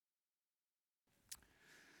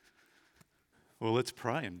Well, let's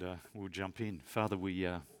pray and we'll jump in. Father,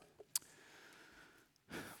 we're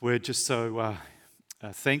just so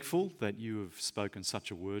thankful that you have spoken such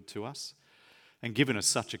a word to us and given us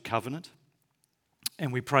such a covenant.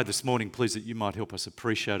 And we pray this morning, please, that you might help us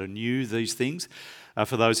appreciate anew these things.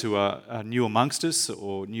 For those who are new amongst us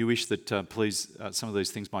or newish, that please, some of these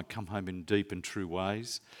things might come home in deep and true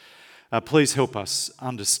ways. Please help us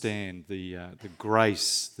understand the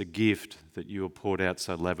grace, the gift that you have poured out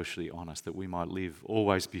so lavishly on us, that we might live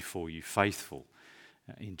always before you, faithful.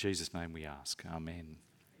 In Jesus' name we ask. Amen.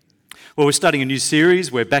 Well, we're starting a new series.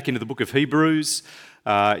 We're back into the book of Hebrews.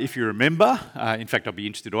 If you remember, in fact, I'd be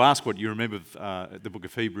interested to ask what you remember of the book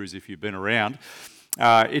of Hebrews if you've been around.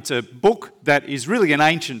 It's a book that is really an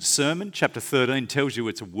ancient sermon. Chapter 13 tells you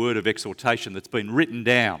it's a word of exhortation that's been written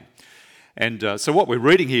down. And so what we're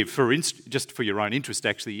reading here, just for your own interest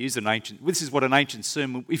actually, is this is what an ancient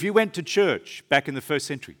sermon, if you went to church back in the first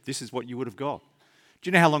century, this is what you would have got. Do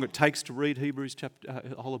you know how long it takes to read Hebrews,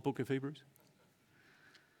 the whole book of Hebrews?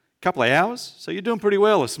 A couple of hours, so you're doing pretty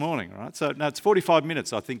well this morning, right? So no, it's 45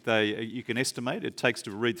 minutes, I think you can estimate it takes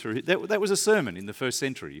to read through. That was a sermon in the first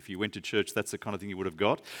century. If you went to church, that's the kind of thing you would have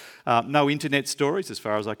got. No internet stories, as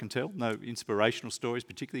far as I can tell. No inspirational stories,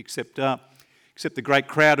 particularly, except the great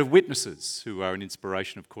crowd of witnesses who are an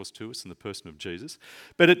inspiration, of course, to us in the person of Jesus.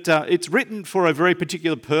 But it's written for a very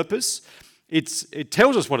particular purpose. It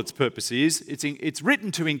tells us what its purpose is. It's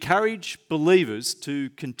written to encourage believers to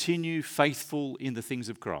continue faithful in the things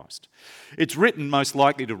of Christ. It's written most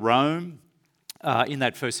likely to Rome in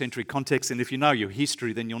that first century context. And if you know your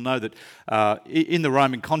history, then you'll know that in the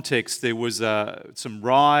Roman context there was some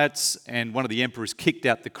riots, and one of the emperors kicked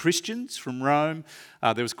out the Christians from Rome.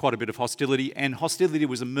 There was quite a bit of hostility, and hostility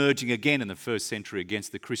was emerging again in the first century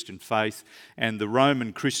against the Christian faith, and the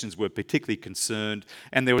Roman Christians were particularly concerned.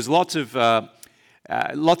 And there was lots of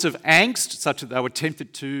angst, such that they were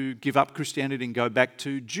tempted to give up Christianity and go back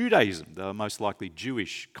to Judaism. They were most likely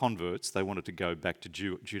Jewish converts. They wanted to go back to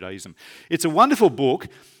Judaism. It's a wonderful book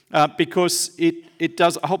because it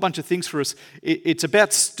does a whole bunch of things for us. It's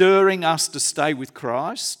about stirring us to stay with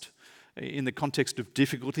Christ in the context of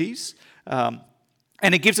difficulties.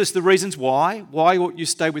 And it gives us the reasons why. Why ought you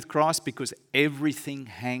stay with Christ? Because everything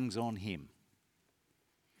hangs on him.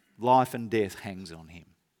 Life and death hangs on him.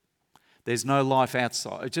 There's no life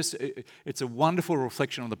outside. It's a wonderful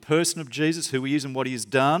reflection on the person of Jesus, who he is and what he has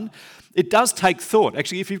done. It does take thought.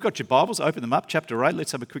 Actually, if you've got your Bibles, open them up. Chapter 8,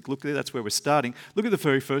 let's have a quick look there. That's where we're starting. Look at the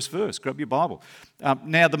very first verse. Grab your Bible.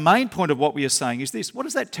 Now, the main point of what we are saying is this. What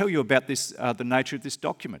does that tell you about this, the nature of this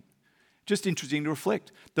document? Just interesting to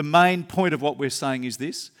reflect. The main point of what we're saying is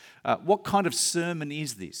this. What kind of sermon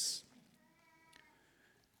is this?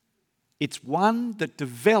 It's one that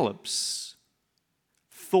develops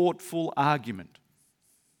thoughtful argument.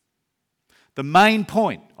 The main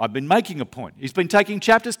point, I've been making a point. He's been taking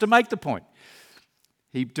chapters to make the point.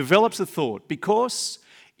 He develops a thought, because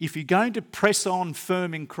if you're going to press on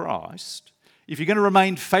firm in Christ, if you're going to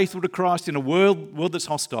remain faithful to Christ in a world that's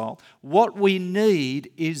hostile, what we need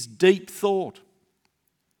is deep thought.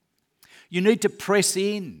 You need to press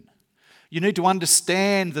in. You need to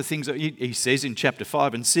understand the things that he says in chapter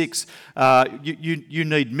 5 and 6. You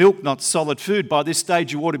need milk, not solid food. By this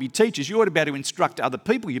stage, you ought to be teachers. You ought to be able to instruct other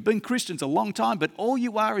people. You've been Christians a long time, but all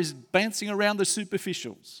you are is bouncing around the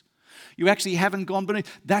superficials. You actually haven't gone beneath.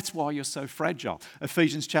 That's why you're so fragile.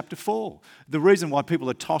 Ephesians chapter 4. The reason why people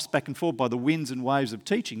are tossed back and forth by the winds and waves of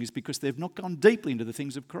teaching is because they've not gone deeply into the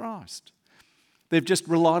things of Christ. They've just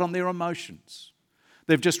relied on their emotions.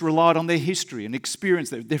 They've just relied on their history and experience,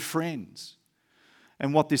 their friends.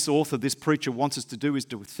 And what this author, this preacher wants us to do is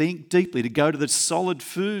to think deeply, to go to the solid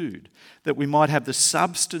food, that we might have the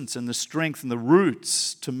substance and the strength and the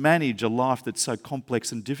roots to manage a life that's so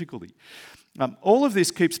complex and difficult. All of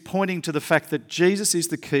this keeps pointing to the fact that Jesus is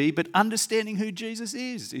the key, but understanding who Jesus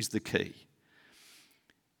is the key.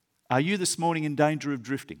 Are you this morning in danger of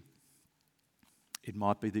drifting? It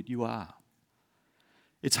might be that you are.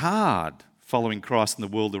 It's hard following Christ in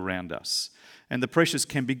the world around us. And the pressures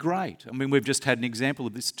can be great. I mean, we've just had an example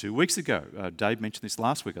of this 2 weeks ago. Dave mentioned this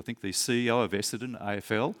last week. I think the CEO of Essendon,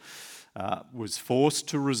 AFL, was forced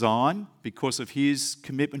to resign because of his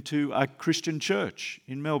commitment to a Christian church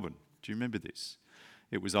in Melbourne. Do you remember this?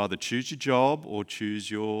 It was either choose your job or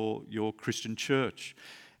choose your Christian church.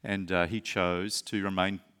 And he chose to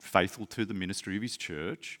remain faithful to the ministry of his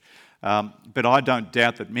church. But I don't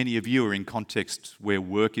doubt that many of you are in contexts where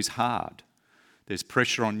work is hard. There's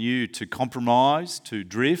pressure on you to compromise, to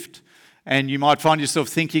drift, and you might find yourself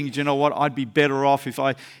thinking, do you know what, I'd be better off if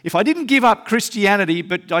I didn't give up Christianity,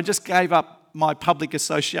 but I just gave up my public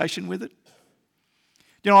association with it.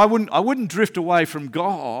 I wouldn't drift away from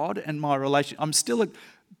God and my relation.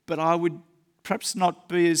 But I would perhaps not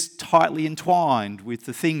be as tightly entwined with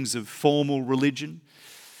the things of formal religion,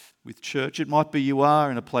 with church. It might be you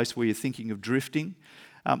are in a place where you're thinking of drifting.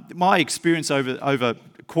 My experience over a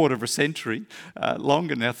quarter of a century,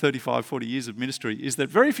 longer now, 35, 40 years of ministry, is that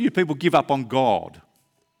very few people give up on God.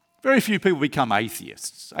 Very few people become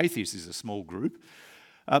atheists. Atheists is a small group.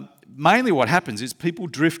 Mainly what happens is people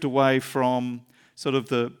drift away from sort of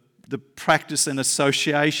the practice and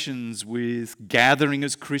associations with gathering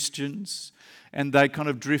as Christians, and they kind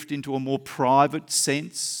of drift into a more private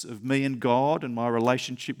sense of me and God and my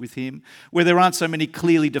relationship with Him, where there aren't so many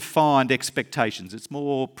clearly defined expectations. It's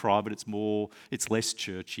more private, it's less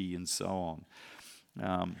churchy, and so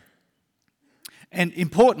on. And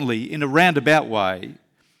importantly, in a roundabout way,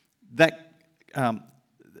 that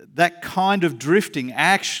kind of drifting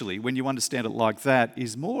actually, when you understand it like that,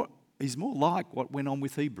 is more like what went on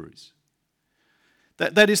with Hebrews.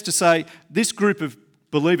 That is to say, this group of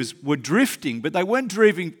believers were drifting, but they weren't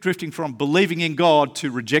drifting from believing in God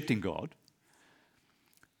to rejecting God.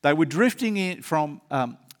 They were drifting from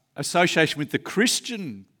association with the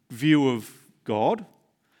Christian view of God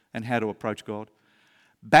and how to approach God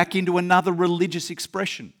back into another religious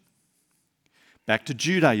expression, back to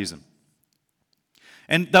Judaism.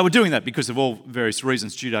 And they were doing that because of all various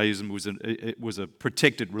reasons. Judaism was a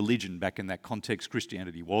protected religion back in that context.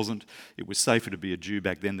 Christianity wasn't. It was safer to be a Jew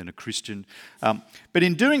back then than a Christian. But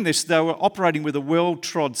in doing this, they were operating with a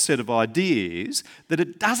well-trod set of ideas that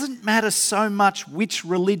it doesn't matter so much which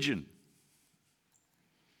religion.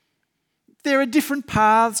 There are different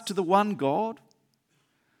paths to the one God.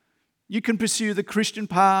 You can pursue the Christian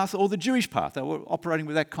path or the Jewish path. They were operating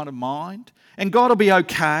with that kind of mind. And God will be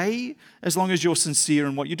okay as long as you're sincere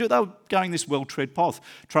in what you do. They were going this well-trod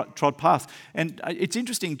path. And it's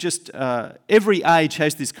interesting, just every age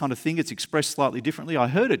has this kind of thing. It's expressed slightly differently. I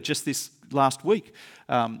heard it just this last week.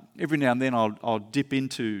 Every now and then I'll dip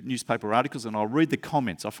into newspaper articles and I'll read the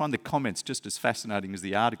comments. I find the comments just as fascinating as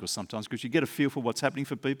the articles sometimes because you get a feel for what's happening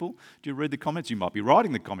for people. Do you read the comments? You might be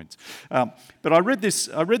writing the comments. But I read this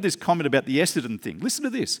comment about the Essendon thing. Listen to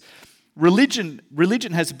this. Religion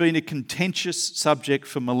has been a contentious subject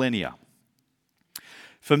for millennia.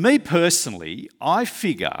 For me personally, I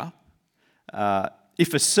figure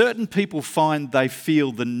if a certain people find they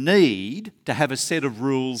feel the need to have a set of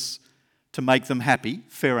rules to make them happy,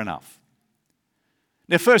 fair enough.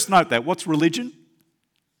 Now, first note that. What's religion?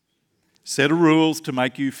 Set of rules to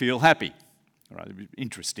make you feel happy. All right,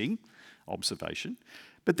 interesting observation.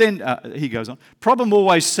 But then he goes on, problem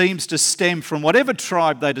always seems to stem from whatever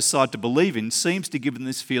tribe they decide to believe in seems to give them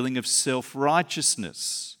this feeling of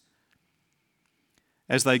self-righteousness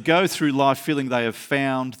as they go through life feeling they have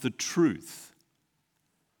found the truth.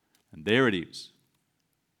 And there it is.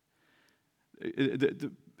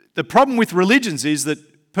 The problem with religions is that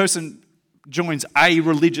a person joins a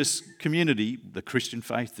religious community, the Christian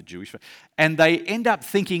faith, the Jewish faith, and they end up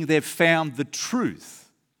thinking they've found the truth.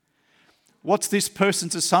 What's this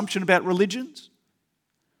person's assumption about religions?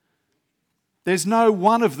 There's no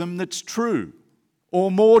one of them that's true or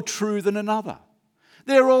more true than another.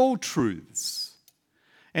 They're all truths.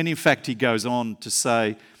 And in fact, he goes on to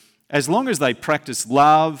say, as long as they practice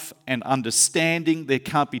love and understanding, there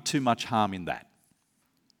can't be too much harm in that.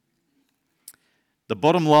 The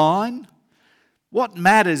bottom line, what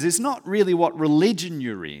matters is not really what religion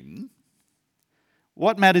you're in.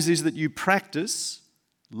 What matters is that you practice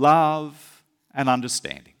love and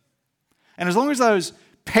understanding. And as long as those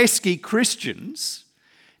pesky Christians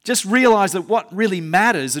just realise that what really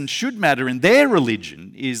matters and should matter in their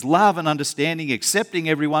religion is love and understanding, accepting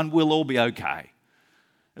everyone, will all be okay.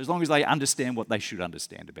 As long as they understand what they should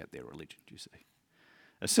understand about their religion, you see.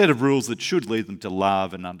 A set of rules that should lead them to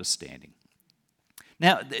love and understanding.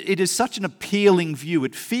 Now, it is such an appealing view.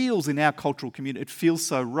 It feels in our cultural community, it feels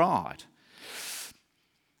so right.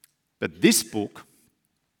 But this book,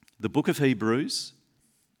 the book of Hebrews,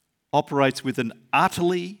 operates with an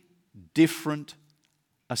utterly different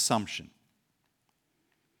assumption.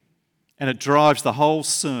 And it drives the whole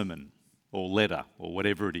sermon or letter or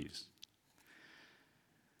whatever it is.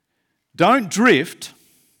 Don't drift.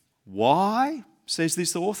 Why, says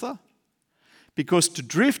this author? Because to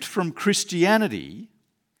drift from Christianity,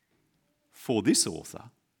 for this author,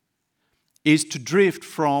 is to drift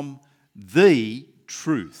from the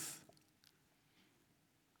truth.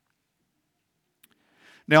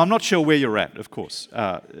 Now, I'm not sure where you're at, of course.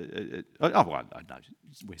 I know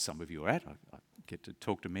where some of you are at. I get to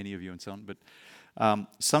talk to many of you and so on. But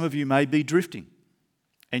some of you may be drifting.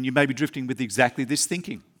 And you may be drifting with exactly this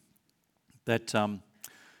thinking. That,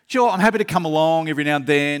 Sure, I'm happy to come along every now and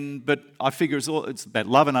then, but I figure it's about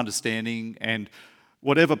love and understanding, and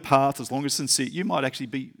whatever path, as long as sincere, you might actually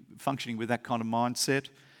be functioning with that kind of mindset.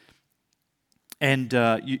 And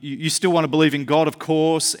you still want to believe in God, of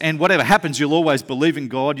course, and whatever happens, you'll always believe in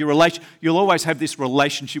God. You'll always have this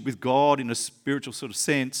relationship with God in a spiritual sort of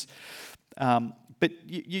sense. But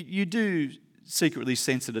you do secretly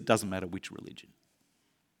sense that it doesn't matter which religion.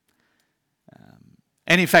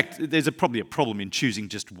 And in fact, there's probably a problem in choosing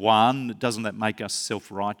just one. Doesn't that make us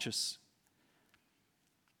self-righteous?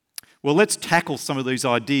 Well, let's tackle some of these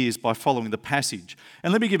ideas by following the passage.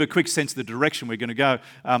 And let me give a quick sense of the direction we're going to go.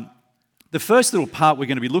 The first little part we're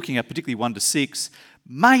going to be looking at, particularly 1 to 6,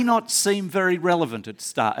 may not seem very relevant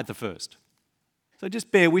at the first. So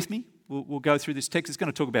just bear with me. We'll go through this text. It's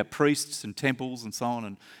going to talk about priests and temples and so on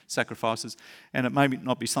and sacrifices, and it may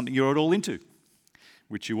not be something you're at all into,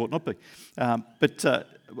 which you ought not be. But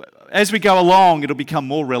as we go along, it'll become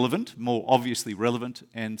more relevant, more obviously relevant,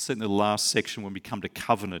 and certainly the last section, when we come to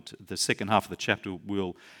covenant, the second half of the chapter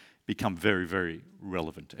will become very, very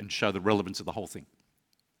relevant and show the relevance of the whole thing.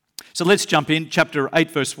 So let's jump in. Chapter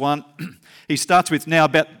 8, verse 1. He starts with, now,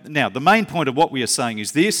 the main point of what we are saying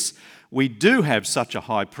is this: we do have such a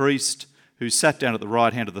high priest who sat down at the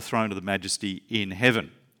right hand of the throne of the majesty in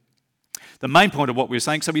heaven. The main point of what we're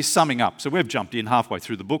saying, so he's summing up. So we've jumped in halfway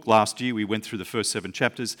through the book. Last year we went through the first 7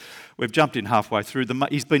 chapters. We've jumped in halfway through.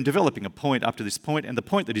 He's been developing a point up to this point, and the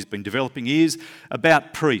point that he's been developing is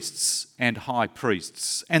about priests and high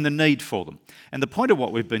priests and the need for them. And the point of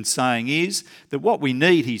what we've been saying is that what we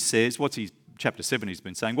need, he says, chapter 7 he's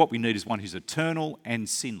been saying, what we need is one who's eternal and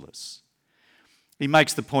sinless. He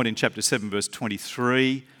makes the point in chapter 7, verse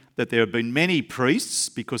 23, that there have been many priests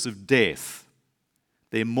because of death.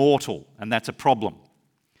 They're mortal, and that's a problem.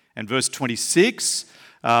 And verse 26,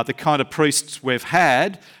 the kind of priests we've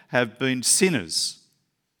had have been sinners.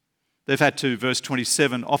 They've had to, verse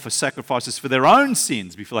 27, offer sacrifices for their own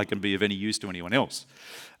sins before they can be of any use to anyone else.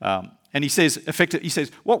 And he says,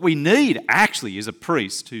 what we need actually is a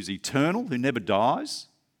priest who's eternal, who never dies,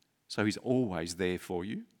 so he's always there for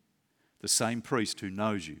you. The same priest who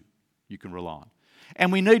knows you, you can rely on.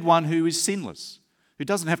 And we need one who is sinless, who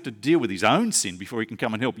doesn't have to deal with his own sin before he can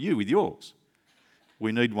come and help you with yours.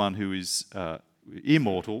 We need one who is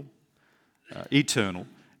immortal, eternal,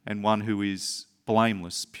 and one who is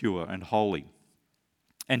blameless, pure, and holy.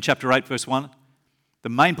 And chapter 8, verse 1, the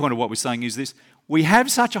main point of what we're saying is this: we have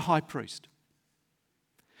such a high priest.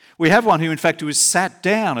 We have one who, in fact, who has sat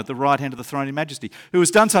down at the right hand of the throne in majesty, who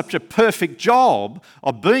has done such a perfect job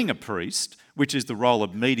of being a priest, which is the role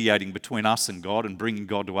of mediating between us and God and bringing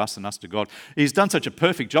God to us and us to God. He's done such a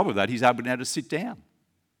perfect job of that, he's able now to sit down.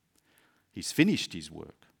 He's finished his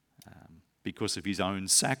work because of his own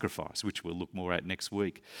sacrifice, which we'll look more at next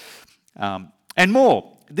week. And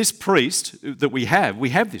more, this priest that we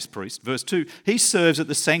have this priest, verse 2, he serves at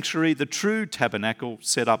the sanctuary, the true tabernacle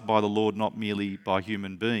set up by the Lord, not merely by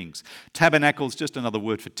human beings. Tabernacle is just another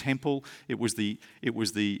word for temple. It was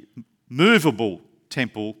the movable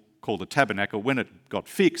temple called a tabernacle. When it got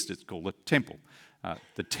fixed, it's called a temple.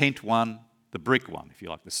 The tent one, the brick one, if you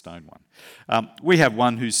like, the stone one. We have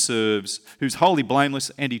one who's wholly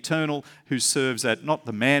blameless and eternal, who serves at not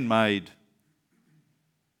the man-made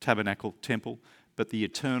tabernacle, temple, but the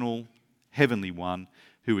eternal, heavenly one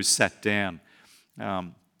who is sat down.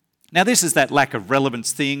 Now, this is that lack of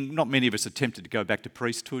relevance thing. Not many of us are tempted to go back to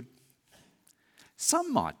priesthood.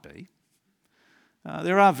 Some might be.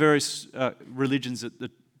 There are various religions at the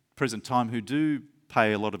present time who do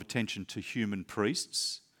pay a lot of attention to human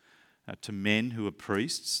priests, to men who are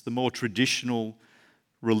priests. The more traditional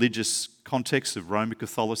religious context of Roman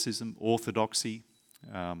Catholicism, Orthodoxy,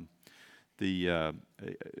 the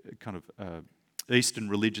kind of Eastern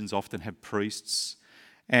religions often have priests.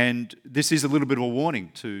 And this is a little bit of a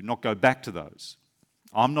warning to not go back to those.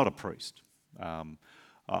 I'm not a priest.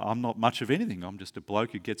 I'm not much of anything. I'm just a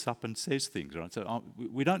bloke who gets up and says things. Right? So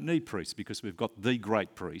we don't need priests because we've got the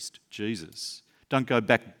great priest, Jesus. Don't go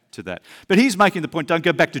back to that. But he's making the point, don't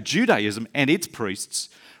go back to Judaism and its priests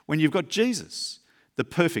when you've got Jesus, the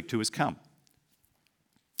perfect who has come.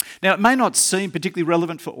 Now, it may not seem particularly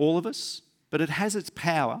relevant for all of us, but it has its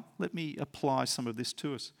power. Let me apply some of this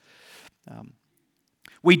to us.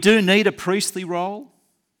 We do need a priestly role.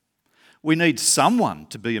 We need someone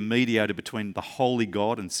to be a mediator between the holy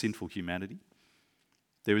God and sinful humanity.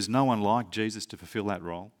 There is no one like Jesus to fulfill that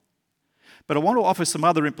role. But I want to offer some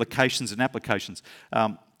other implications and applications.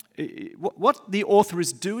 What the author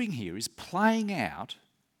is doing here is playing out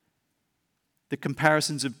the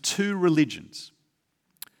comparisons of two religions,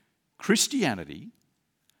 Christianity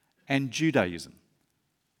and Judaism.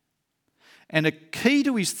 And a key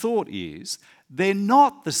to his thought is they're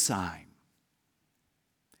not the same.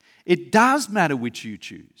 It does matter which you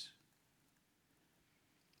choose,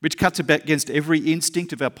 which cuts against every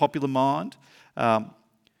instinct of our popular mind, but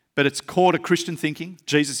it's core to Christian thinking.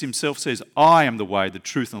 Jesus himself says, I am the way, the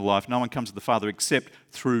truth, and the life. No one comes to the Father except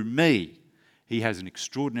through me. He has an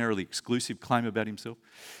extraordinarily exclusive claim about himself,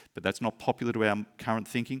 but that's not popular to our current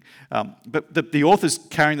thinking. But the author's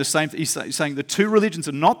carrying the same. He's saying the two religions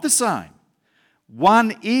are not the same.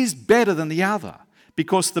 One is better than the other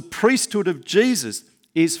because the priesthood of Jesus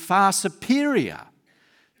is far superior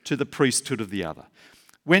to the priesthood of the other.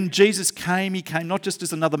 When Jesus came, he came not just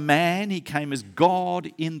as another man, he came as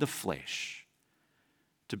God in the flesh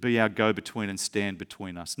to be our go-between and stand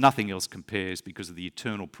between us. Nothing else compares because of the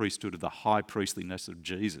eternal priesthood of the high priestliness of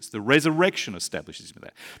Jesus. The resurrection establishes him with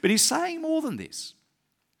that. But he's saying more than this.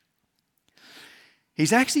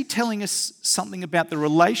 He's actually telling us something about the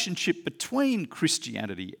relationship between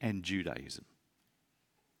Christianity and Judaism.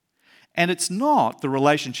 And it's not the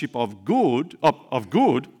relationship of good,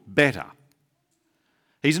 better.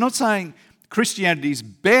 He's not saying Christianity's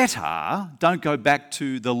better, don't go back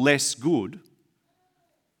to the less good.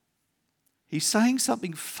 He's saying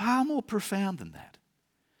something far more profound than that.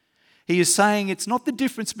 He is saying it's not the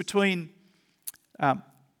difference between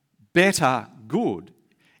better, good.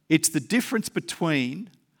 It's the difference between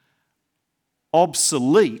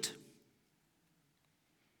obsolete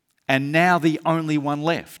and now the only one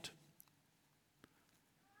left.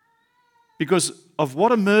 Because of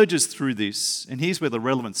what emerges through this, and here's where the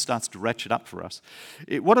relevance starts to ratchet up for us,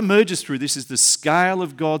 what emerges through this is the scale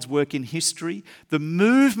of God's work in history, the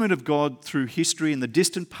movement of God through history in the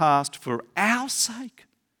distant past for our sake.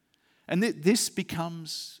 And this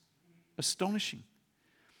becomes astonishing.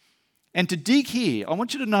 And to dig here, I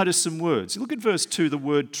want you to notice some words. Look at verse 2, the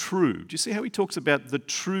word true. Do you see how he talks about the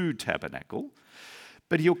true tabernacle?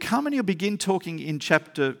 But he'll come and he'll begin talking in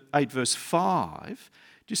chapter 8, verse 5.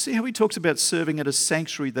 Do you see how he talks about serving at a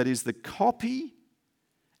sanctuary that is the copy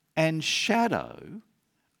and shadow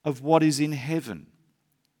of what is in heaven?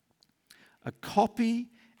 A copy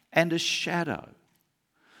and a shadow.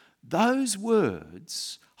 Those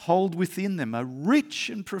words hold within them a rich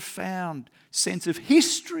and profound sense of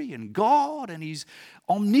history and God and his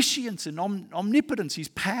omniscience and omnipotence, his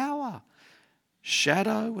power.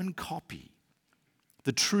 Shadow and copy,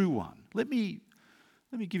 the true one. Let me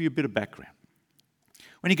give you a bit of background.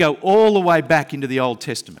 When you go all the way back into the Old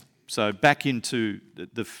Testament, so back into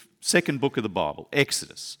the second book of the Bible,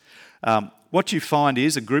 Exodus, what you find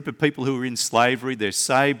is a group of people who are in slavery. They're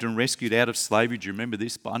saved and rescued out of slavery. Do you remember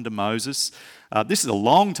this? Under Moses. This is a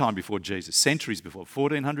long time before Jesus, centuries before,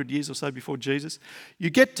 1,400 years or so before Jesus.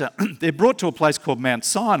 They're brought to a place called Mount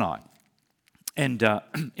Sinai. And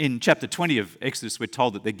in chapter 20 of Exodus, we're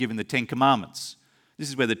told that they're given the Ten Commandments. This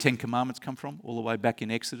is where the Ten Commandments come from, all the way back in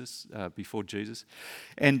Exodus before Jesus.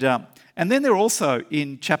 And then they're also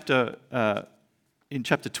in chapter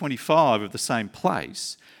 25 of the same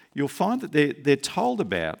place, you'll find that they're told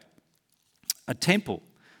about a temple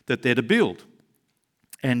that they're to build.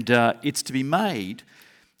 And it's to be made,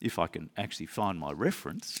 if I can actually find my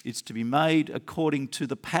reference, it's to be made according to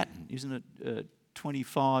the pattern. Isn't it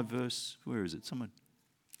 25 verse, where is it?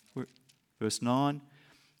 Verse 9.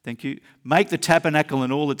 Thank you. Make the tabernacle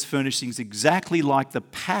and all its furnishings exactly like the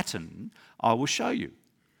pattern I will show you.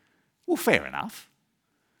 Well, fair enough.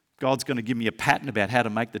 God's going to give me a pattern about how to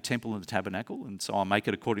make the temple and the tabernacle, and so I'll make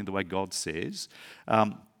it according to the way God says.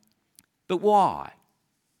 But why?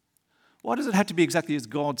 Why does it have to be exactly as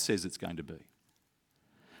God says it's going to be?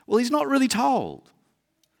 Well, he's not really told.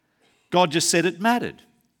 God just said it mattered.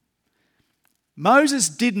 Moses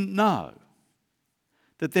didn't know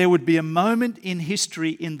that there would be a moment in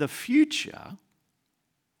history in the future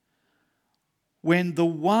when the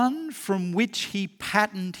one from which he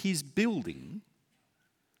patterned his building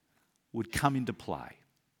would come into play.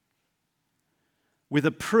 With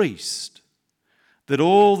a priest that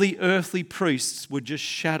all the earthly priests were just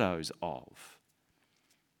shadows of.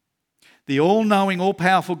 The all-knowing,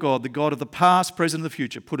 all-powerful God, the God of the past, present, and the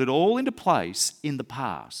future, put it all into place in the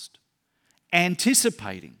past,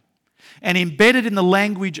 anticipating. And embedded in the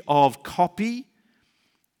language of copy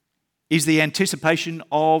is the anticipation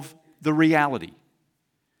of the reality,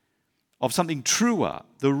 of something truer,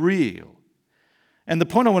 the real. And the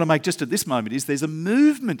point I want to make just at this moment is there's a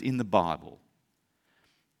movement in the Bible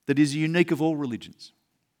that is unique of all religions.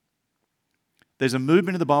 There's a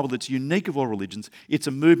movement in the Bible that's unique of all religions. It's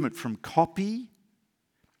a movement from copy,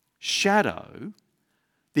 shadow,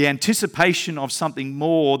 the anticipation of something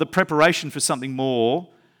more, the preparation for something more,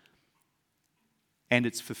 and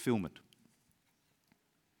its fulfillment.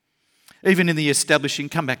 Even in the establishing,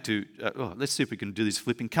 come back to, let's see if we can do this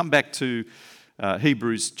flipping. Come back to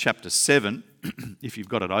Hebrews chapter 7. If you've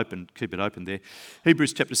got it open, keep it open there.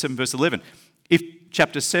 Hebrews chapter 7, verse 11.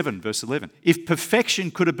 Chapter 7, verse 11. If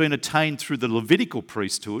perfection could have been attained through the Levitical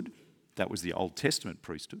priesthood, that was the Old Testament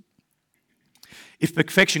priesthood. If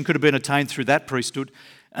perfection could have been attained through that priesthood,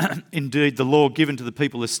 indeed the law given to the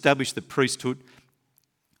people established the priesthood,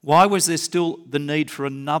 why was there still the need for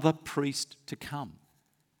another priest to come?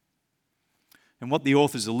 And what the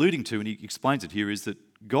author's alluding to, and he explains it here, is that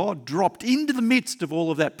God dropped into the midst of all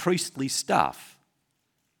of that priestly stuff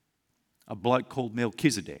a bloke called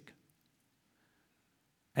Melchizedek.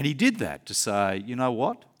 And he did that to say, you know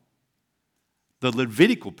what? The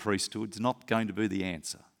Levitical priesthood's not going to be the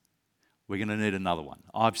answer. We're going to need another one.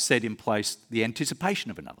 I've set in place the anticipation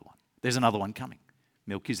of another one. There's another one coming,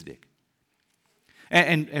 Melchizedek.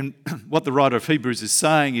 And what the writer of Hebrews is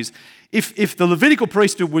saying is, if the Levitical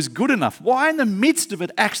priesthood was good enough, why in the midst of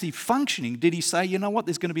it actually functioning did he say, you know what,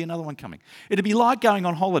 there's going to be another one coming? It'd be like going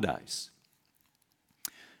on holidays.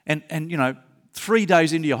 And you know, 3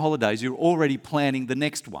 days into your holidays, you're already planning the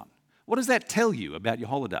next one. What does that tell you about your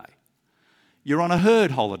holiday? You're on a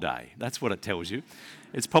herd holiday. That's what it tells you.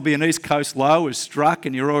 It's probably an East Coast low has struck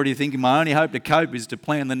and you're already thinking, my only hope to cope is to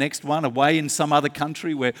plan the next one away in some other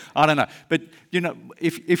country where, I don't know. But, you know,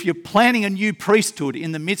 if you're planning a new priesthood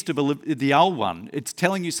in the midst of the old one, it's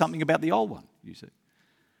telling you something about the old one, you see.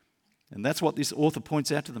 And that's what this author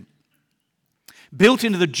points out to them. Built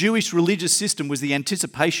into the Jewish religious system was the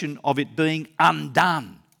anticipation of it being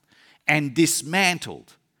undone and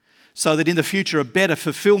dismantled so that in the future a better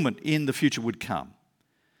fulfillment in the future would come.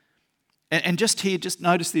 And just here, just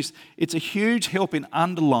notice this. It's a huge help in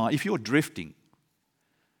underline, if you're drifting,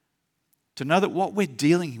 to know that what we're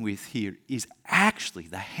dealing with here is actually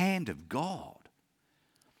the hand of God.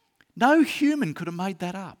 No human could have made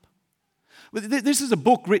that up. This is a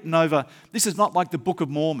book written over, this is not like the Book of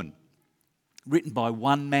Mormon, written by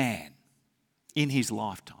one man in his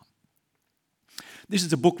lifetime. This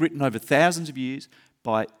is a book written over thousands of years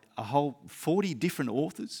by a whole 40 different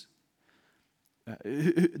authors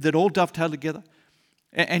that all dovetail together.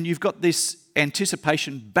 And you've got this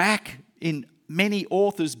anticipation back in many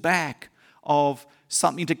authors back of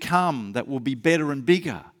something to come that will be better and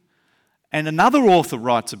bigger. And another author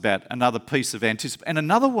writes about another piece of anticipation, and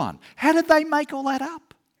another one. How did they make all that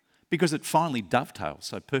up? Because it finally dovetails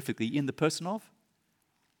so perfectly in the person of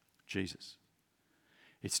Jesus.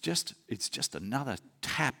 It's just another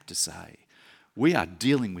tap to say, we are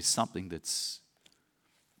dealing with something that's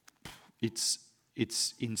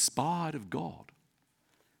inspired of God.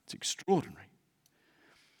 It's extraordinary.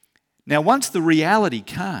 Now, once the reality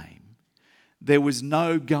came, there was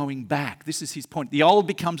no going back. This is his point. The old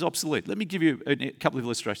becomes obsolete. Let me give you a couple of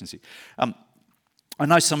illustrations here. I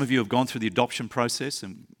know some of you have gone through the adoption process,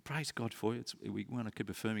 and praise God for you. We want to keep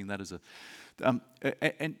affirming that as a...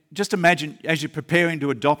 and just imagine, as you're preparing to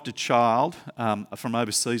adopt a child from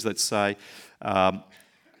overseas, let's say,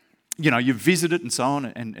 you've visited and so on,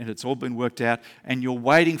 and it's all been worked out, and you're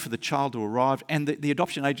waiting for the child to arrive, and the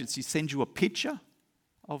adoption agency sends you a picture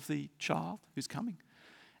of the child who's coming,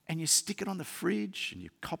 and you stick it on the fridge, and you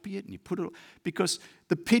copy it, and you put it... Because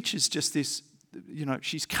the picture's just this,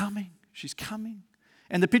 she's coming.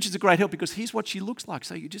 And the picture's a great help because here's what she looks like.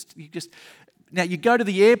 So you just... Now, you go to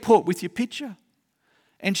the airport with your picture,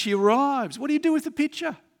 and she arrives. What do you do with the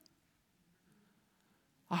picture?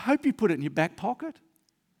 I hope you put it in your back pocket.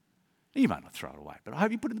 You might not throw it away, but I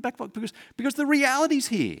hope you put it in the back pocket because the reality's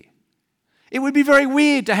here. It would be very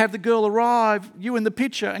weird to have the girl arrive, you in the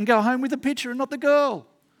picture, and go home with the picture and not the girl.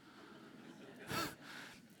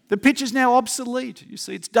 The picture's now obsolete. You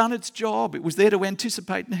see, it's done its job. It was there to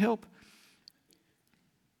anticipate and help.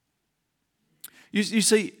 You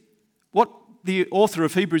see, what the author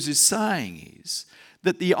of Hebrews is saying is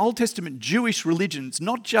that the Old Testament Jewish religion's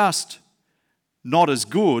not just not as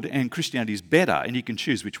good and Christianity is better and you can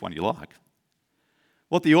choose which one you like.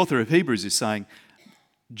 What the author of Hebrews is saying,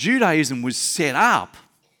 Judaism was set up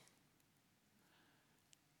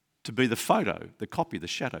to be the photo, the copy, the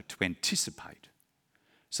shadow, to anticipate.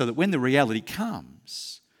 So that when the reality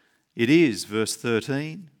comes, it is, verse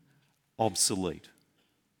 13, obsolete.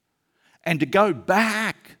 And to go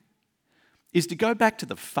back is to go back to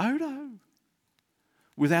the photo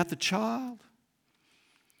without the child.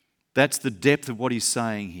 That's the depth of what he's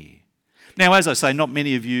saying here. Now, as I say, not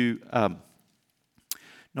many of you,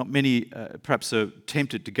 perhaps are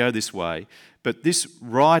tempted to go this way, but this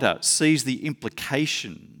writer sees the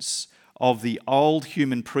implications of the old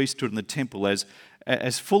human priesthood in the temple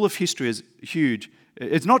as full of history, as huge.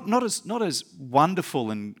 It's not as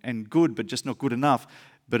wonderful and good, but just not good enough,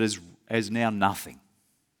 but as as now nothing.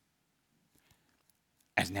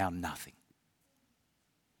 As now nothing.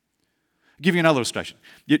 I'll give you another illustration.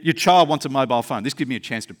 Your child wants a mobile phone. This gives me a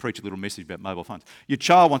chance to preach a little message about mobile phones. Your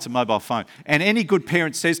child wants a mobile phone. And any good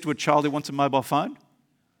parent says to a child who wants a mobile phone,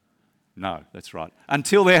 no, that's right.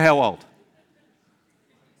 Until they're how old?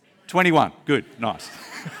 21. Good, nice.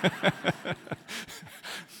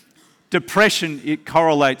 Depression, it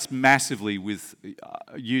correlates massively with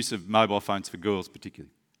use of mobile phones for girls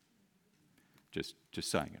particularly. Just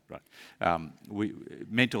saying it, right?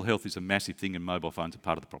 Mental health is a massive thing and mobile phones are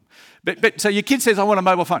part of the problem. But so your kid says, I want a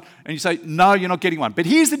mobile phone. And you say, no, you're not getting one. But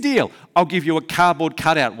here's the deal. I'll give you a cardboard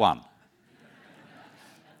cutout one.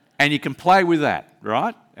 And you can play with that,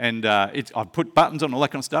 right? And I put buttons on all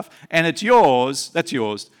that kind of stuff. And it's yours, that's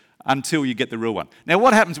yours, until you get the real one. Now,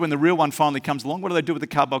 what happens when the real one finally comes along? What do they do with the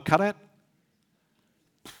cardboard cutout?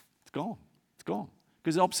 It's gone. It's gone.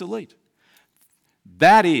 Because it's obsolete.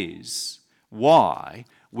 That is why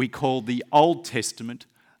we call the Old Testament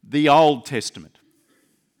the Old Testament.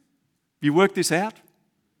 You work this out?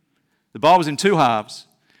 The Bible's in two halves.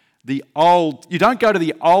 You don't go to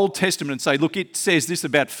the Old Testament and say, look, it says this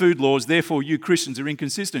about food laws, therefore you Christians are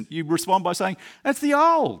inconsistent. You respond by saying, that's the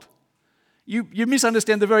old. You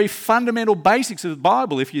misunderstand the very fundamental basics of the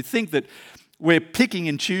Bible if you think that we're picking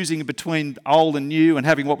and choosing between old and new and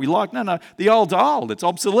having what we like. No, the old's old. It's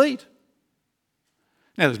obsolete.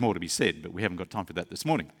 Now, there's more to be said, but we haven't got time for that this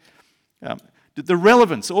morning. The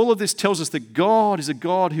relevance, all of this tells us that God is a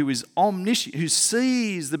God who is omniscient, who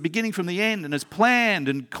sees the beginning from the end and has planned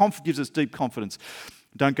and gives us deep confidence.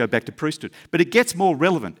 Don't go back to priesthood. But it gets more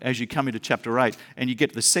relevant as you come into chapter 8 and you get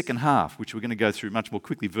to the second half, which we're going to go through much more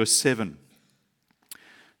quickly, verse 7.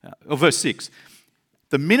 Or verse 6.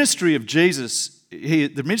 The ministry of Jesus,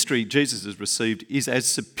 the ministry Jesus has received is as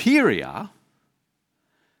superior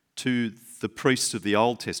to the priests of the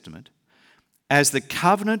Old Testament as the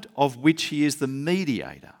covenant of which he is the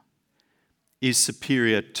mediator is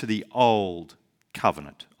superior to the Old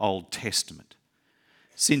Covenant, Old Testament,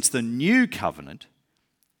 since the new covenant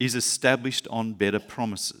is established on better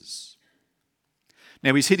promises.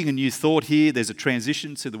 Now, he's hitting a new thought here. There's a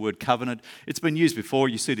transition to the word covenant. It's been used before.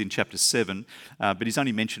 You see it in chapter 7, but he's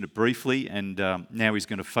only mentioned it briefly, and now he's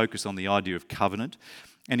going to focus on the idea of covenant.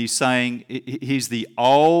 And he's saying here's the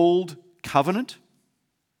old covenant.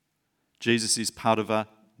 Jesus is part of a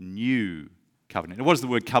new covenant. Now, what does the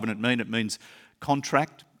word covenant mean? It means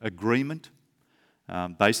contract, agreement.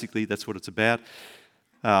 Basically, that's what it's about.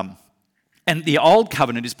 And the old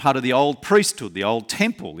covenant is part of the old priesthood, the old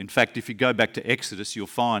temple. In fact, if you go back to Exodus, you'll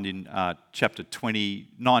find in chapter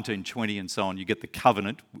 19, 20 and so on, you get the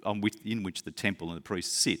covenant in which the temple and the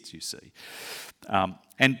priest sits, you see.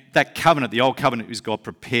 And that covenant, the old covenant, is God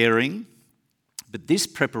preparing. But this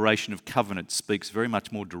preparation of covenant speaks very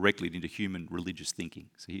much more directly into human religious thinking.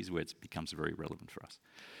 So here's where it becomes very relevant for us.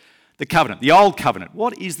 The covenant, the old covenant.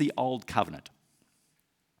 What is the old covenant?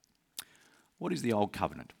 What is the old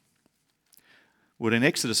covenant? Well, in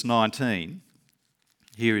Exodus 19,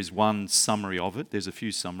 here is one summary of it. There's a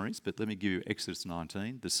few summaries, but let me give you Exodus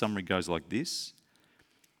 19. The summary goes like this.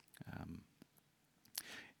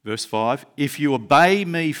 Verse 5, if you obey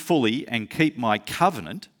me fully and keep my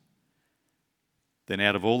covenant, then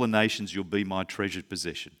out of all the nations you'll be my treasured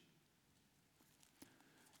possession.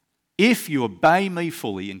 If you obey me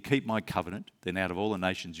fully and keep my covenant, then out of all the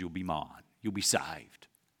nations you'll be mine. You'll be saved.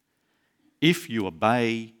 If you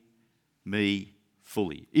obey me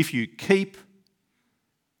fully. If you keep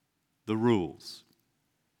the rules.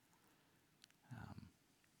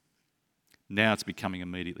 Now it's becoming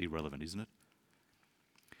immediately relevant, isn't it?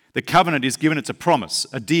 The covenant is given, it's a promise,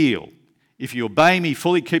 a deal. If you obey me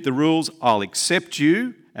fully, keep the rules, I'll accept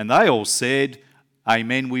you. And they all said,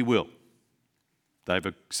 amen, we will. They've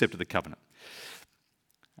accepted the covenant.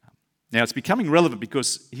 Now, it's becoming relevant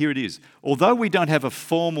because here it is. Although we don't have a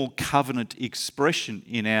formal covenant expression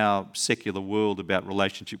in our secular world about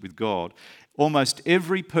relationship with God, almost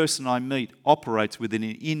every person I meet operates within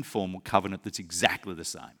an informal covenant that's exactly the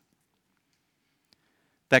same.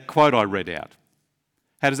 That quote I read out.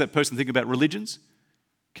 How does that person think about religions?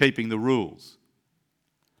 Keeping the rules.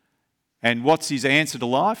 And what's his answer to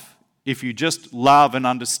life? If you just love and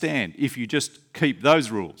understand, if you just keep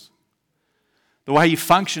those rules. The way he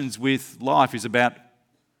functions with life is about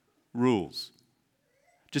rules.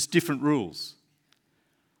 Just different rules.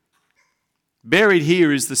 Buried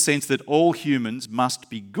here is the sense that all humans must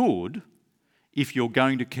be good if you're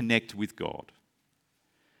going to connect with God.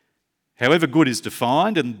 However good is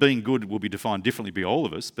defined, and being good will be defined differently by all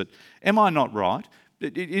of us, but am I not right?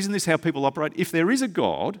 Isn't this how people operate? If there is a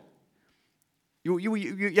God, you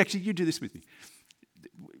do this with me.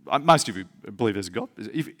 most of you believe there's a God.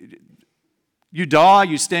 If you die,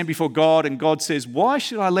 you stand before God, and God says, why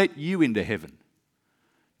should I let you into heaven?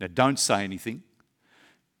 Now, don't say anything.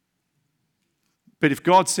 But if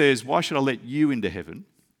God says, why should I let you into heaven?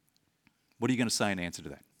 What are you going to say in answer to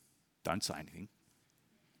that? Don't say anything.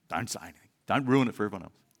 Don't say anything. Don't ruin it for everyone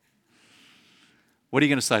else. What are you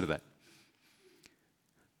going to say to that?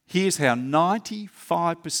 Here's how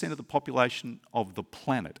 95% of the population of the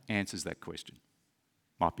planet answers that question.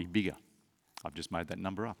 Might be bigger. I've just made that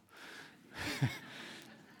number up.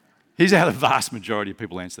 Here's how the vast majority of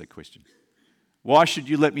people answer that question. Why should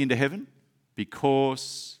you let me into heaven?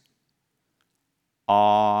 Because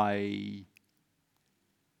I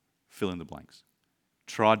fill in the blanks.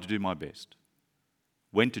 Tried to do my best.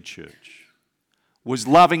 Went to church. Was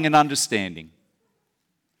loving and understanding.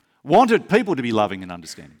 Wanted people to be loving and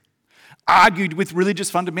understanding. Argued with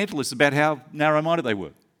religious fundamentalists about how narrow-minded they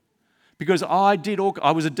were. Because I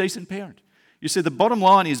was a decent parent. You see, the bottom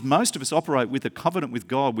line is most of us operate with a covenant with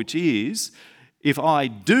God, which is, if I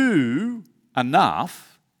do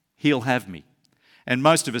enough, He'll have me. And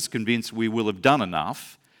most of us are convinced we will have done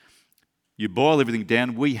enough. You boil everything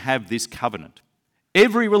down, we have this covenant.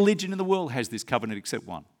 Every religion in the world has this covenant except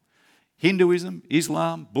one. Hinduism,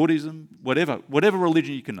 Islam, Buddhism, whatever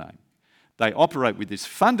religion you can name. They operate with this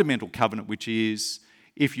fundamental covenant, which is,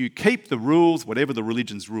 if you keep the rules, whatever the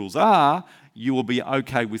religion's rules are, you will be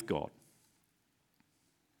okay with God.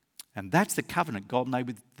 And that's the covenant God made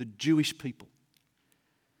with the Jewish people.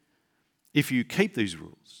 If you keep these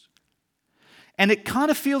rules. And it kind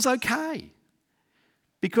of feels okay.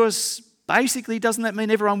 Because basically, doesn't that mean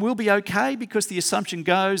everyone will be okay? Because the assumption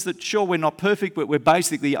goes that, sure, we're not perfect, but we're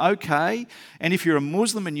basically okay. And if you're a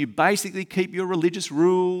Muslim and you basically keep your religious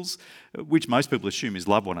rules, which most people assume is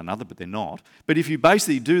love one another, but they're not. But if you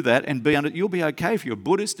basically do that and you'll be okay. If you're a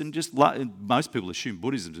Buddhist and most people assume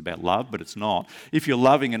Buddhism is about love, but it's not. If you're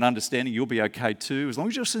loving and understanding, you'll be okay too. As long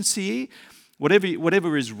as you're sincere,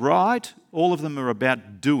 whatever is right, all of them are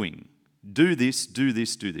about doing. Do this, do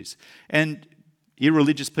this, do this. And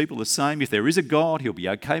irreligious people are the same. If there is a God, He'll be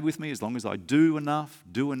okay with me as long as I do enough,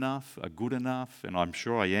 are good enough, and I'm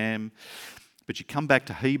sure I am. But you come back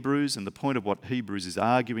to Hebrews, and the point of what Hebrews is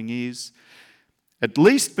arguing is, at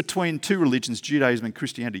least between two religions, Judaism and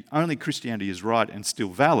Christianity, only Christianity is right and still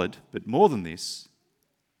valid, but more than this,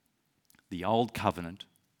 the old covenant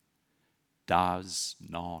does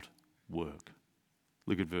not work.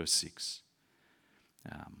 Look at verse 6.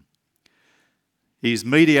 He is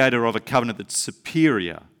mediator of a covenant that's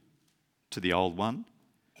superior to the old one,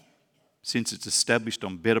 since it's established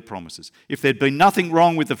on better promises. If there'd been nothing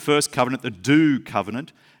wrong with the first covenant, the do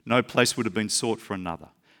covenant, no place would have been sought for another.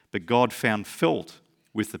 But God found fault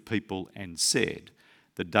with the people and said,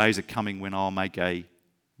 the days are coming when I'll make a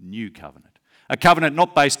new covenant. A covenant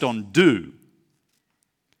not based on do,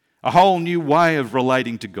 a whole new way of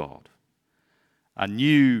relating to God. A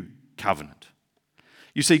new covenant.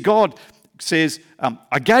 You see, God says,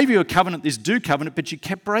 I gave you a covenant, this do covenant, but you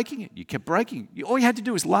kept breaking it. You kept breaking it. All you had to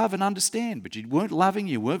do was love and understand, but you weren't loving,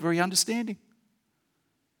 you weren't very understanding.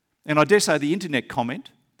 And I dare say the internet comment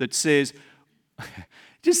that says,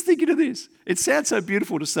 just thinking of this, it sounds so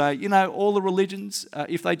beautiful to say, all the religions,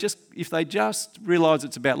 if they just realise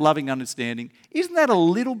it's about loving, understanding, isn't that a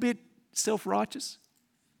little bit self-righteous?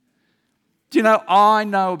 Do you know, I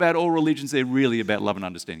know about all religions, they're really about love and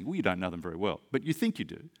understanding. Well, you don't know them very well, but you think you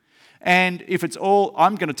do. And if it's all,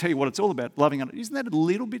 I'm going to tell you what it's all about, loving, isn't that a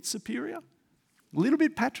little bit superior? A little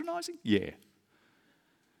bit patronising? Yeah.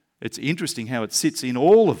 It's interesting how it sits in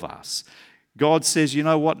all of us. God says, you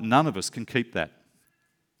know what? None of us can keep that.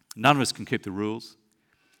 None of us can keep the rules.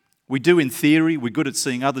 We do in theory. We're good at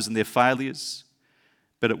seeing others and their failures.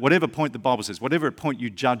 But at whatever point the Bible says, whatever point you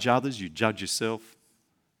judge others, you judge yourself.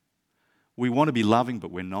 We want to be loving, but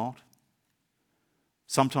we're not.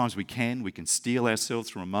 Sometimes we can steal ourselves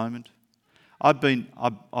for a moment. I've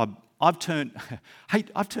turned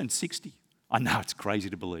 60. I know it's crazy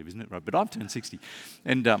to believe, isn't it? Right? But I've turned 60.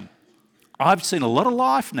 And I've seen a lot of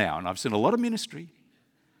life now, and I've seen a lot of ministry.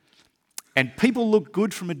 And people look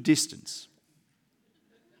good from a distance.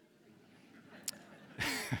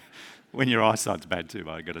 When your eyesight's bad too,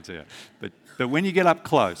 I've got to tell you. But when you get up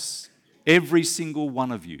close, every single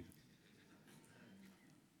one of you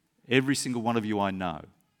I know,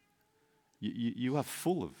 you are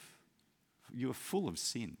full of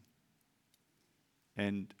sin.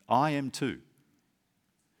 And I am too.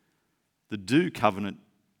 The do covenant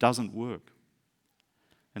doesn't work.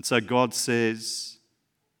 And so God says,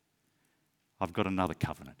 I've got another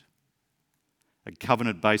covenant. A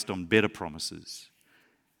covenant based on better promises.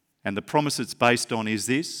 And the promise it's based on is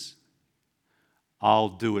this: I'll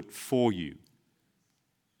do it for you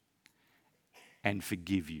and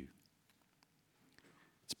forgive you.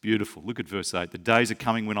 It's beautiful. Look at verse 8. The days are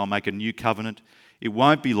coming when I'll make a new covenant. It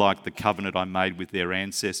won't be like the covenant I made with their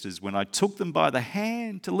ancestors when I took them by the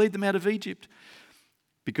hand to lead them out of Egypt,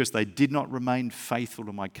 because they did not remain faithful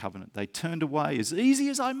to my covenant. They turned away as easy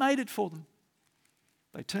as I made it for them.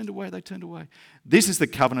 They turned away. This is the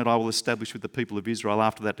covenant I will establish with the people of Israel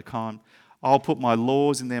after that time. I'll put my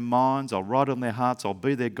laws in their minds. I'll write on their hearts. I'll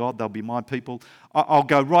be their God. They'll be my people. I'll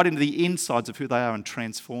go right into the insides of who they are and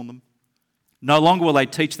transform them. No longer will they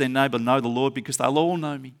teach their neighbour, know the Lord, because they'll all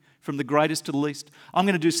know me, from the greatest to the least. I'm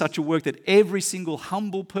going to do such a work that every single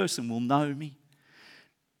humble person will know me.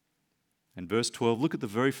 And verse 12, look at the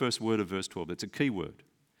very first word of verse 12. It's a key word.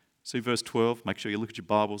 See verse 12? Make sure you look at your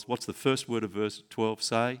Bibles. What's the first word of verse 12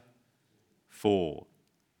 say? For.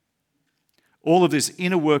 All of this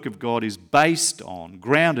inner work of God is based on,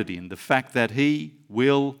 grounded in the fact that He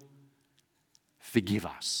will forgive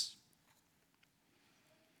us.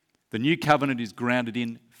 The new covenant is grounded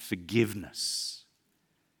in forgiveness,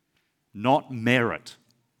 not merit,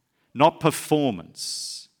 not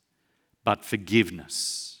performance, but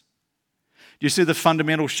forgiveness. Do you see the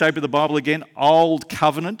fundamental shape of the Bible again? Old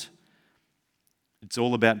covenant, it's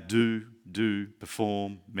all about do,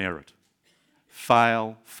 perform, merit.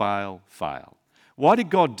 Fail. Why did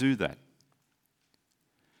God do that?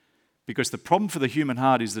 Because the problem for the human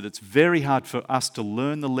heart is that it's very hard for us to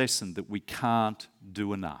learn the lesson that we can't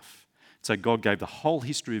do enough. So God gave the whole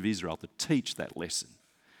history of Israel to teach that lesson,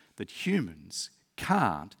 that humans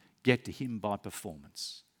can't get to Him by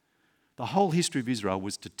performance. The whole history of Israel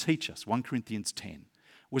was to teach us, 1 Corinthians 10,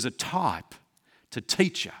 was a type to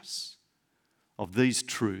teach us of these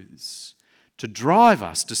truths, to drive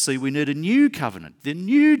us to see we need a new covenant, the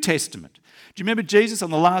New Testament. Do you remember Jesus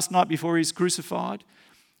on the last night before He's crucified?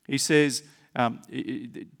 He says,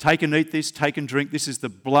 take and eat this, take and drink. This is the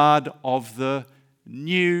blood of the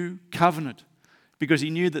new covenant. Because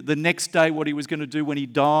He knew that the next day what He was going to do when He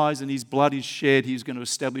dies and His blood is shed, He's going to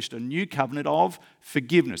establish a new covenant of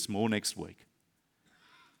forgiveness. More next week.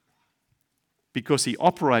 Because He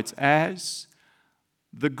operates as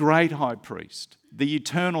the great high priest, the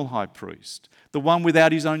eternal high priest, the one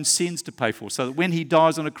without His own sins to pay for. So that when He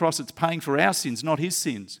dies on a cross, it's paying for our sins, not His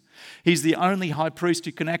sins. He's the only high priest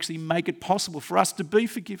who can actually make it possible for us to be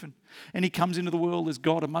forgiven. And He comes into the world as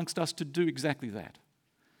God amongst us to do exactly that.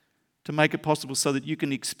 To make it possible so that you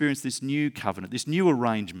can experience this new covenant, this new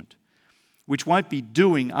arrangement, which won't be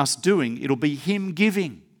us doing, it'll be Him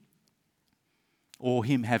giving or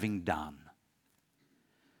Him having done.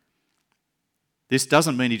 This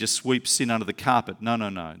doesn't mean He just sweeps sin under the carpet.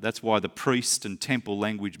 No. That's why the priest and temple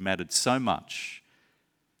language mattered so much.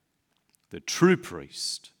 The true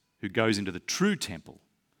priest who goes into the true temple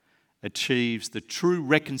achieves the true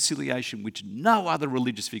reconciliation which no other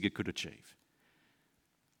religious figure could achieve.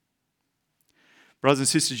 Brothers and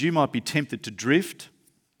sisters, you might be tempted to drift.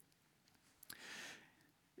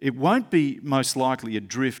 It won't be most likely a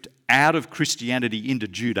drift out of Christianity into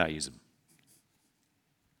Judaism.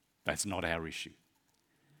 That's not our issue.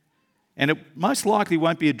 And it most likely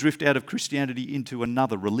won't be a drift out of Christianity into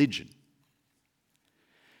another religion.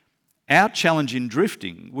 Our challenge in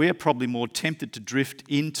drifting, we're probably more tempted to drift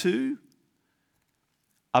into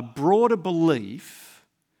a broader belief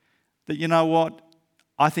that, you know what,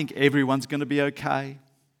 I think everyone's going to be okay,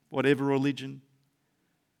 whatever religion.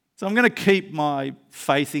 So I'm going to keep my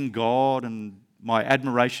faith in God and my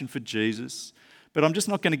admiration for Jesus, but I'm just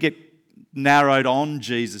not going to get narrowed on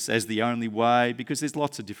Jesus as the only way, because there's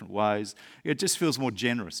lots of different ways. It just feels more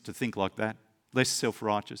generous to think like that, less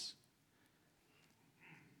self-righteous.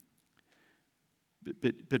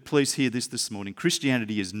 But please hear this morning.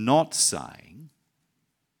 Christianity is not saying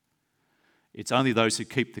it's only those who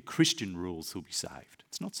keep the Christian rules who'll be saved.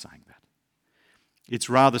 It's not saying that. It's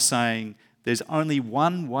rather saying there's only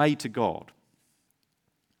one way to God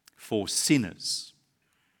for sinners,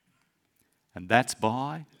 and that's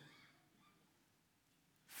by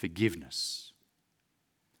forgiveness.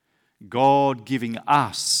 God giving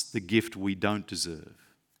us the gift we don't deserve.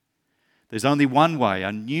 There's only one way,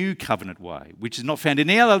 a new covenant way, which is not found in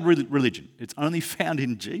any other religion. It's only found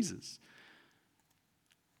in Jesus.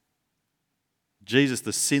 Jesus,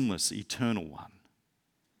 the sinless, eternal one.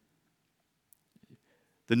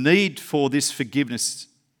 The need for this forgiveness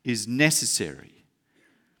is necessary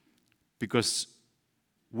because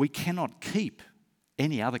we cannot keep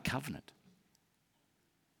any other covenant.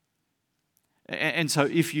 And so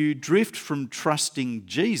if you drift from trusting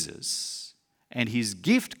Jesus and His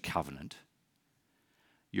gift covenant,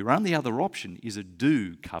 your only other option is a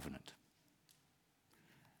do covenant.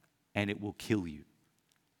 And it will kill you.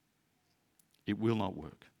 It will not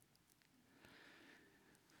work.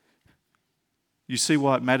 You see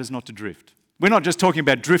why it matters not to drift. We're not just talking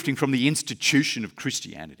about drifting from the institution of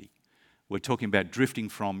Christianity. We're talking about drifting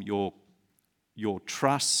from your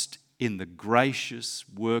trust in the gracious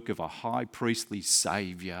work of a high priestly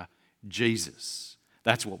Saviour, Jesus.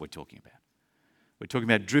 That's what we're talking about. We're talking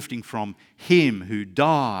about drifting from Him who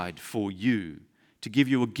died for you to give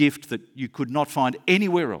you a gift that you could not find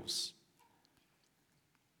anywhere else.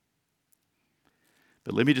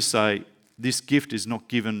 But let me just say, this gift is not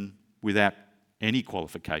given without any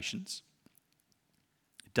qualifications.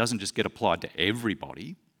 It doesn't just get applied to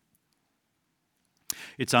everybody.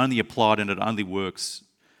 It's only applied and it only works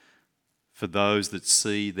for those that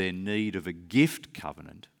see their need of a gift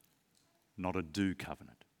covenant, not a do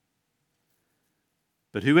covenant.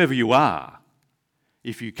 But whoever you are,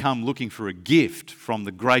 if you come looking for a gift from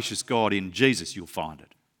the gracious God in Jesus, you'll find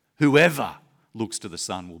it. Whoever looks to the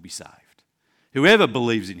Son will be saved. Whoever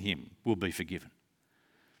believes in Him will be forgiven.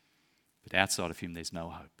 But outside of Him, there's no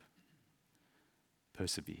hope.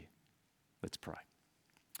 Persevere. Let's pray.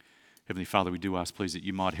 Heavenly Father, we do ask, please, that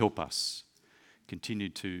you might help us continue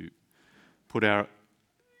to put our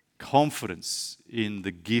confidence in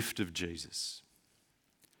the gift of Jesus,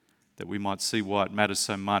 that we might see why it matters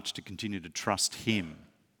so much to continue to trust Him.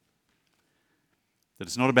 That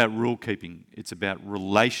it's not about rule keeping, it's about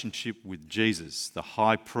relationship with Jesus, the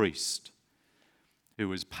high priest, who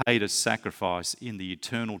was paid a sacrifice in the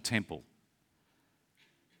eternal temple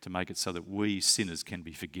to make it so that we sinners can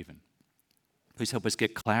be forgiven. Please help us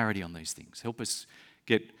get clarity on these things. Help us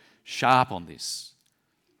get sharp on this,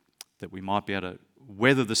 that we might be able to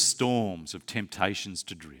weather the storms of temptations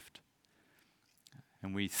to drift.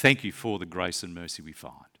 And we thank you for the grace and mercy we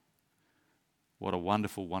find. What a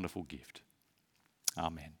wonderful, wonderful gift.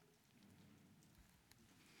 Amen.